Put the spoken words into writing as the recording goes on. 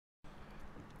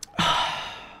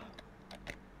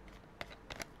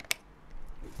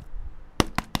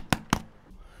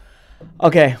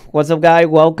Okay, what's up guys?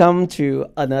 Welcome to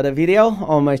another video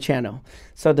on my channel.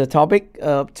 So the topic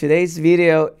of today's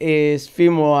video is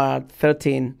Filmora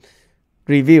 13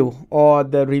 review, or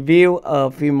the review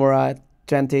of Filmora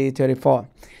 2024.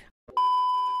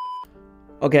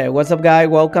 Okay, what's up guys?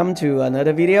 Welcome to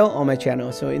another video on my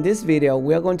channel. So in this video,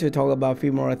 we are going to talk about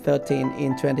Filmora 13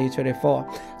 in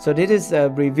 2024. So this is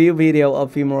a review video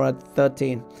of Filmora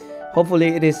 13. Hopefully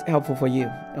it is helpful for you.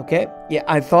 Okay, yeah,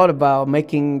 I thought about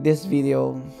making this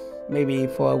video maybe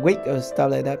for a week or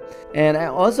stuff like that, and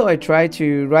I tried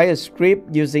to write a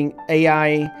script using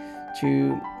AI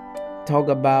to talk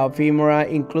about Filmora,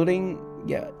 including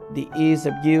the ease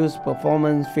of use,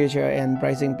 performance, feature, and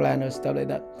pricing plan or stuff like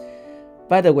that.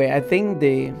 By the way, I think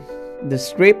the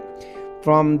script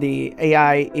from the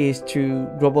AI is too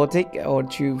robotic or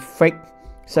too fake,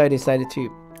 so I decided to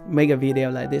make a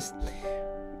video like this,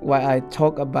 while I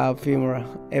talk about Filmora,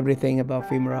 everything about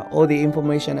Filmora, all the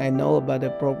information I know about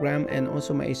the program, and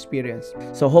also my experience.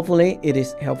 So hopefully it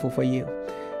is helpful for you.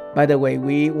 By the way,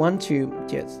 we want to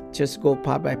just go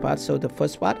part by part. So the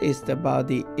first part is about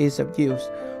the ease of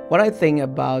use, what I think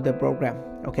about the program.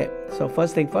 Okay, so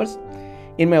first thing first,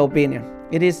 in my opinion,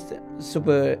 it is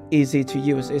super easy to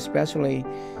use, especially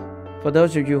for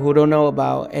those of you who don't know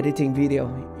about editing video.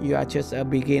 You are just a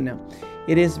beginner.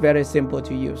 It is very simple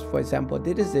to use. For example,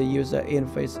 this is the user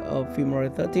interface of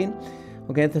Filmora 13.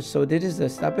 Okay, so this is the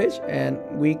start page, and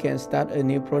we can start a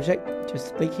new project.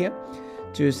 Just click here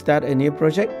to start a new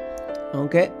project.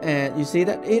 Okay, and you see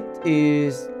that it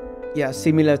is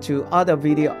similar to other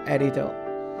video editor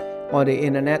on the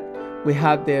internet. We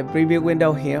have the preview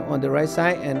window here on the right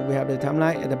side, and we have the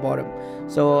timeline at the bottom.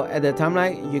 So at the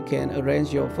timeline, you can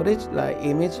arrange your footage like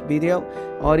image, video,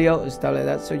 audio, stuff like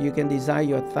that. So you can design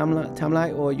your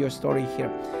timeline or your story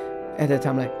here at the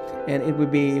timeline, and it will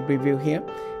be reviewed here.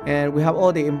 And we have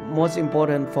all the most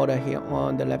important folder here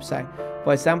on the left side.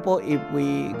 For example, if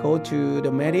we go to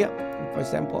the media, for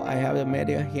example, I have the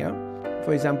media here.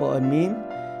 For example, a meme.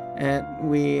 And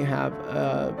we have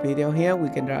a video here. We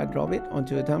can drag and drop it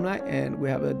onto the timeline, and we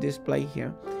have a display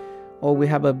here, or we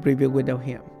have a preview window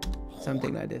here,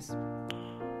 something like this.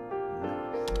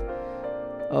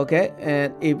 Okay,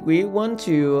 and if we want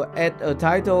to add a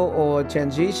title or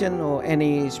transition or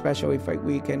any special effect,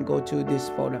 we can go to this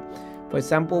folder. For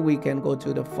example, we can go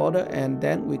to the folder, and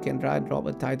then we can drag and drop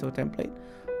a title template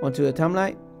onto the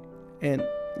timeline, and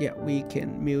we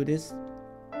can mute this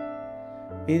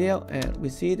video, and we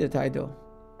see the title.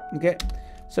 Okay,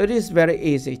 so it is very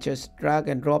easy. Just drag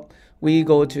and drop. We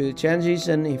go to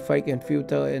transition, effect, and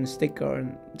filter, and sticker,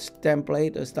 and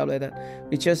template, or stuff like that.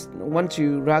 We just want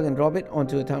to drag and drop it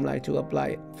onto the timeline to apply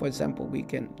it. For example, we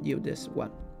can use this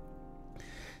one.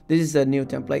 This is a new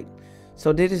template.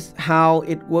 So this is how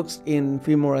it works in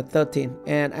Filmora 13,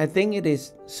 and I think it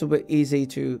is super easy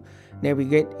to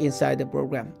navigate inside the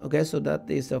program. Okay, so that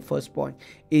is the first point,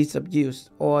 ease of use,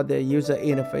 or the user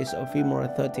interface of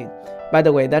Filmora 13. By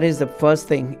the way, that is the first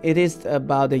thing. It is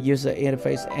about the user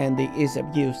interface and the ease of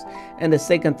use. And the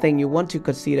second thing you want to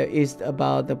consider is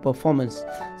about the performance.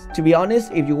 To be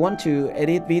honest, if you want to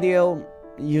edit video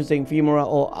using Filmora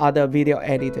or other video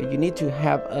editor, you need to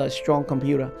have a strong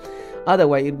computer.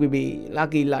 Otherwise, it will be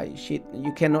laggy like shit.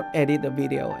 You cannot edit the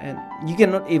video, and you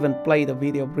cannot even play the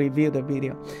video, review the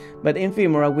video. But in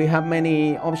Filmora, we have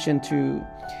many options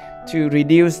to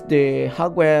reduce the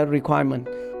hardware requirement.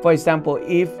 For example,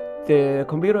 if the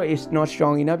computer is not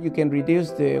strong enough, you can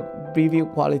reduce the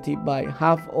preview quality by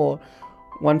half or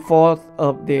 1/4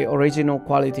 of the original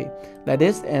quality, like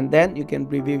this, and then you can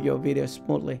review your video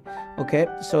smoothly. Okay,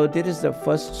 so this is the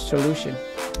first solution.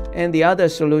 And the other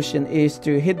solution is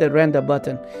to hit the render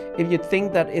button. If you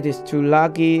think that it is too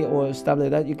laggy or stuff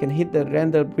like that, you can hit the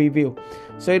render preview.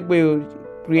 So it will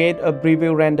create a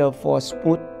preview render for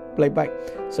smooth playback.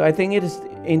 So I think it is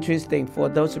interesting for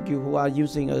those of you who are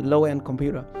using a low-end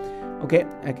computer. Okay,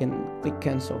 I can click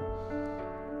cancel.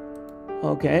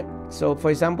 Okay, so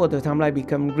for example, the timeline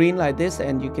become green like this,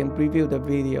 and you can preview the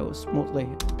video smoothly,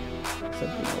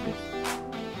 something like this.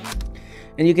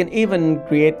 And you can even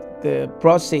create the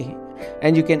proxy,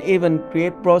 and you can even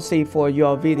create proxy for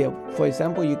your video. For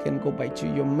example, you can go back to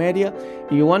your media.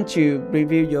 If you want to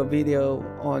preview your video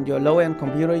on your low-end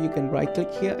computer, you can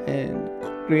right-click here and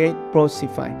create proxy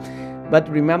file. But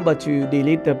remember to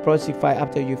delete the proxy file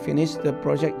after you finish the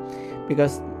project,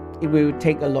 because it will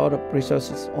take a lot of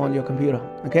resources on your computer.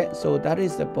 Okay, so that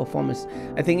is the performance.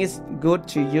 I think it's good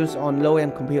to use on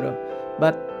low-end computer,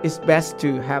 but it's best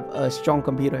to have a strong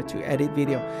computer to edit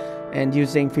video, and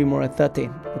using Filmora 13.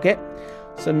 Okay,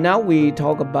 so now we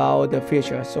talk about the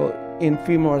feature. So in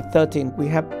Filmora 13, we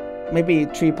have maybe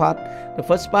three parts. The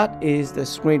first part is the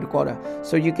screen recorder,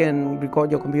 so you can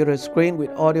record your computer screen with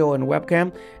audio and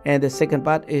webcam. And the second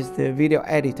part is the video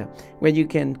editor, where you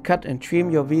can cut and trim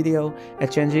your video,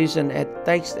 add transition, add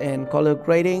text and color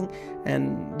grading,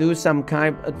 and do some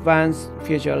kind of advanced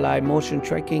feature like motion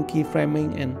tracking,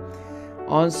 keyframing, and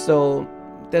also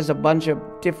there's a bunch of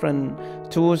different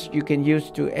tools you can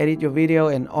use to edit your video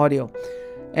and audio.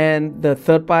 And the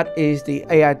third part is the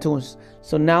AI tools.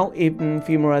 So now in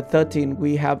Filmora 13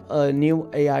 we have a new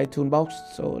AI toolbox.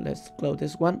 So let's close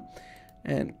this one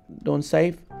and don't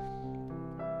save,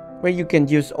 where you can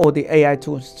use all the AI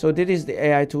tools. So this is the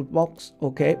AI toolbox,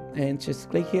 okay, and just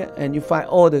click here and you find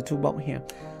all the toolbox here,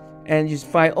 and you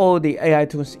find all the AI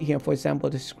tools here. For example,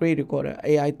 the screen recorder,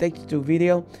 AI text to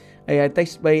video, AI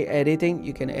text-based editing,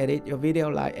 you can edit your video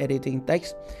like editing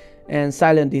text, and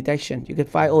silent detection, you can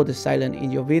find all the silent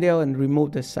in your video and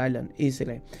remove the silent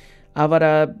easily.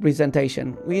 Avatar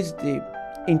presentation, with the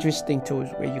interesting tools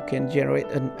where you can generate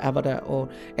an avatar or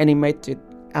animated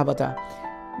avatar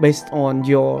based on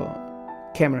your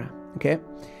camera, okay.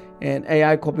 And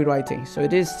AI copywriting, so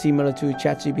it is similar to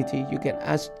ChatGPT. You can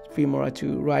ask Filmora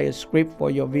to write a script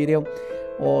for your video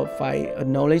or find a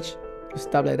knowledge,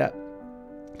 stuff like that.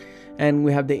 And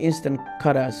we have the instant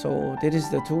cutter, so this is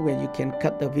the tool where you can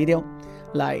cut the video,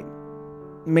 like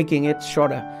making it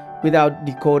shorter without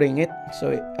decoding it.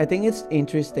 So I think it's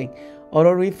interesting.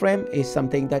 Auto reframe is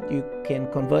something that you can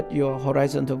convert your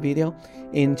horizontal video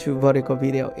into vertical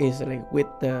video easily with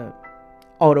the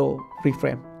auto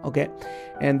reframe, okay.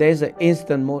 And there's an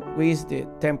instant mode with the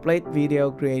template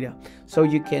video creator, so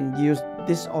you can use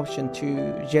this option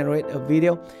to generate a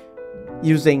video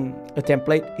using a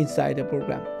template inside the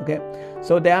program, okay.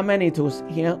 So there are many tools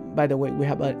here. By the way, we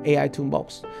have an AI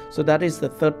toolbox, so that is the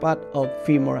third part of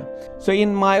Filmora. So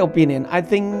in my opinion, I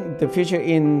think the feature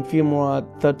in Filmora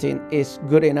 13 is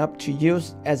good enough to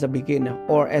use as a beginner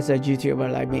or as a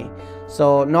YouTuber like me.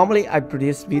 So normally I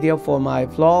produce video for my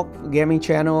vlog, gaming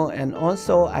channel, and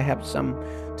also I have some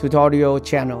tutorial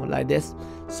channel like this.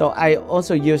 So I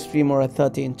also use Filmora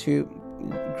 13 to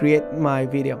create my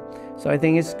video. So I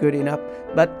think it's good enough,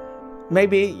 but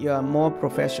maybe you are more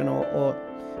professional, or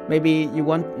maybe you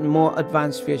want more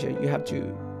advanced feature, you have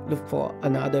to look for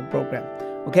another program,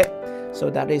 okay.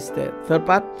 So that is the third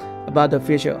part about the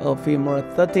feature of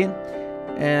Filmora 13,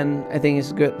 and I think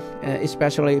it's good,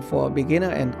 especially for beginner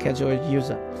and casual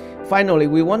user. Finally,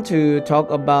 we want to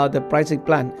talk about the pricing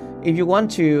plan. If you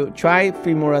want to try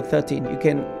Filmora 13, you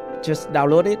can just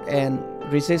download it and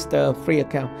register a free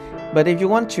account. But if you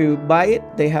want to buy it,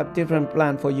 they have different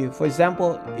plan for you. For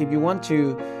example, if you want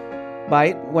to buy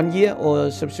it 1 year or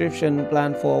a subscription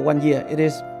plan for 1 year, it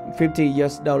is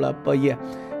 $50 per year.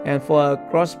 And for a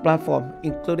cross-platform,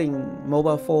 including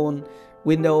mobile phone,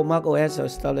 Windows, Mac OS, or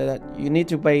stuff like that, you need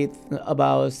to pay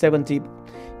about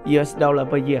 $70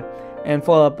 per year. And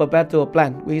for a perpetual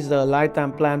plan, which is a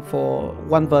lifetime plan for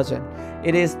one version,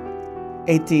 it is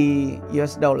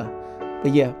 $80 per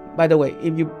year. By the way,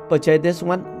 if you purchase this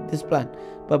plan,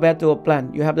 perpetual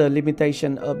plan, you have the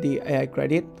limitation of the AI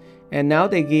credit, and now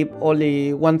they give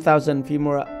only 1,000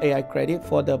 Filmora AI credit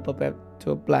for the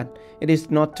perpetual plan. It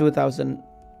is not 2,000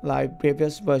 like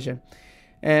previous version.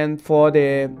 And for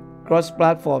the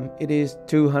cross-platform, it is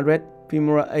 200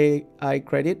 Filmora AI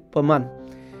credit per month.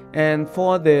 And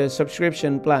for the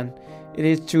subscription plan, it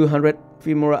is 200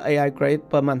 Filmora AI credit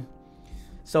per month.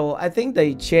 So I think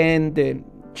they change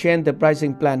the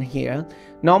pricing plan here.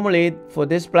 Normally for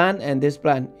this plan and this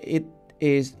plan, it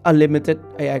is unlimited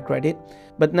AI credit,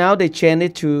 but now they change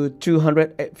it to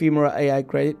 200 Filmora AI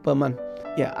credit per month.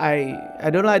 Yeah, I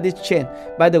don't like this change.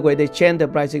 By the way, they change the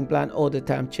pricing plan all the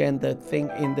time, change the thing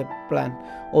in the plan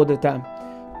all the time.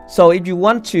 So if you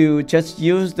want to just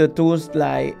use the tools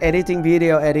like editing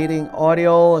video, editing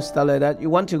audio, stuff like that, you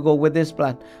want to go with this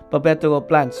plan, perpetual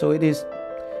plan. So it is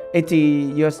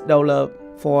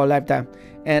 $80 for a lifetime.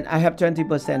 And I have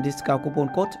 20% discount coupon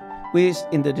code, which is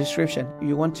in the description.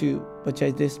 You want to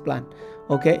purchase this plan,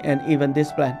 okay? And even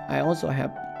this plan, I also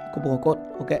have coupon code,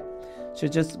 okay? So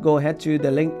just go ahead to the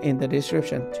link in the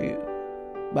description to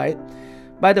buy it.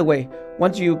 By the way,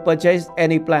 once you purchase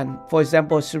any plan, for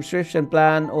example, subscription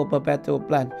plan or perpetual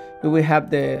plan, you will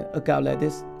have the account like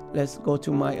this. Let's go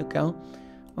to my account.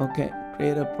 Okay,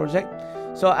 create a project.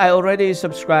 So I already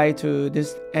subscribed to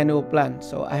this annual plan.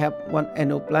 So I have one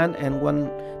annual plan and one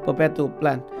perpetual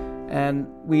plan. And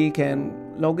we can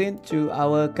log in to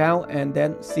our account and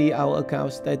then see our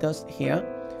account status here.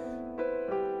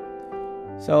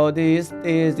 So this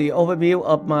is the overview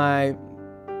of my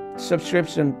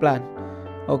subscription plan.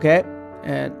 Okay,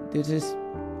 and this is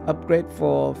upgrade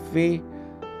for free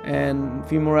And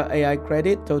Filmora AI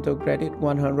credit, total credit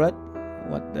 100.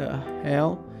 What the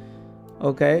hell?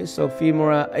 Okay, so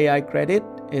Filmora AI credit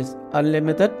is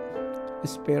unlimited.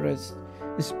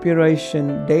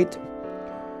 Expiration date.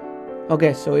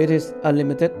 Okay, so it is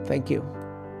unlimited. Thank you.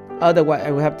 Otherwise,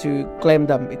 I will have to claim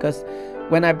them, because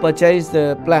when I purchase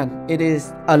the plan, it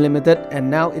is unlimited, and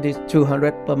now it is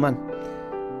 200 per month.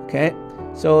 Okay,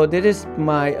 so this is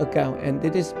my account, and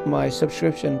this is my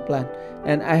subscription plan,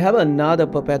 and I have another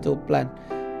perpetual plan,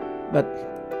 but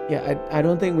yeah, I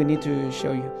don't think we need to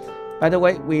show you. By the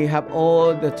way, we have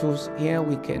all the tools here.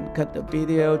 We can cut the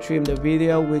video, trim the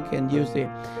video, we can use the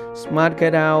smart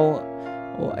cutout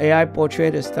or AI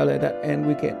portrait and stuff like that, and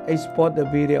we can export the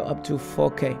video up to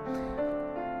 4K.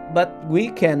 But we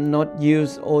cannot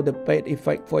use all the paid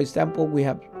effect. For example, we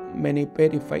have many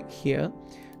paid effect here.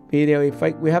 Video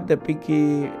effect, we have the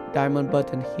Pinky Diamond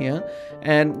button here,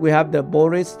 and we have the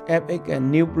Boris FX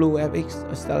and New Blue FX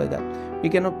or stuff like that. We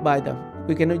cannot buy them,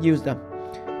 we cannot use them.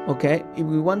 Okay, if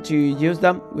we want to use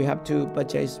them, we have to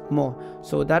purchase more.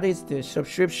 So that is the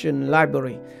subscription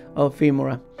library of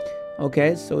Filmora.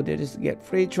 Okay, so there is get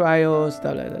free trial,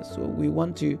 stuff like that. So we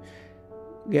want to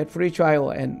get free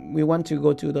trial, and we want to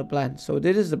go to the plan. So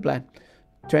this is the plan,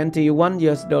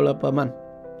 $21 per month.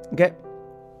 Okay,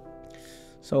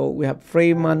 so we have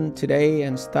free month today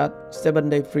and start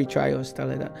 7-day free trial, stuff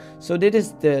like that. So this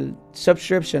is the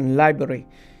subscription library.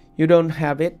 You don't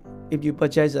have it if you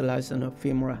purchase a license of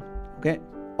Filmora.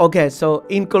 Okay, so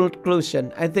in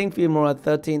conclusion, I think Filmora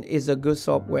 13 is a good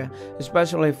software,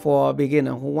 especially for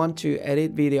beginners who want to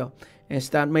edit video and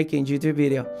start making YouTube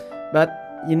video.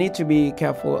 But you need to be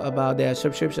careful about their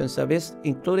subscription service,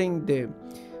 including the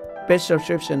paid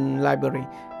subscription library,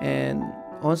 and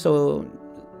also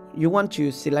you want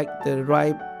to select the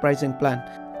right pricing plan.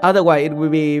 Otherwise, it will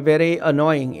be very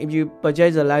annoying if you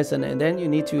purchase a license and then you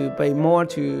need to pay more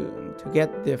to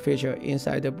get the feature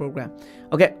inside the program.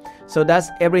 Okay, so that's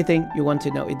everything you want to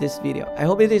know in this video. I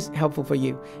hope it is helpful for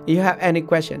you. If you have any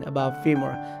question about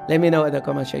Filmora, let me know in the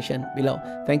comment section below.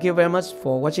 Thank you very much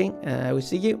for watching, and I will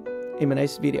see you in my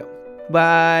next video.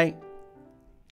 Bye.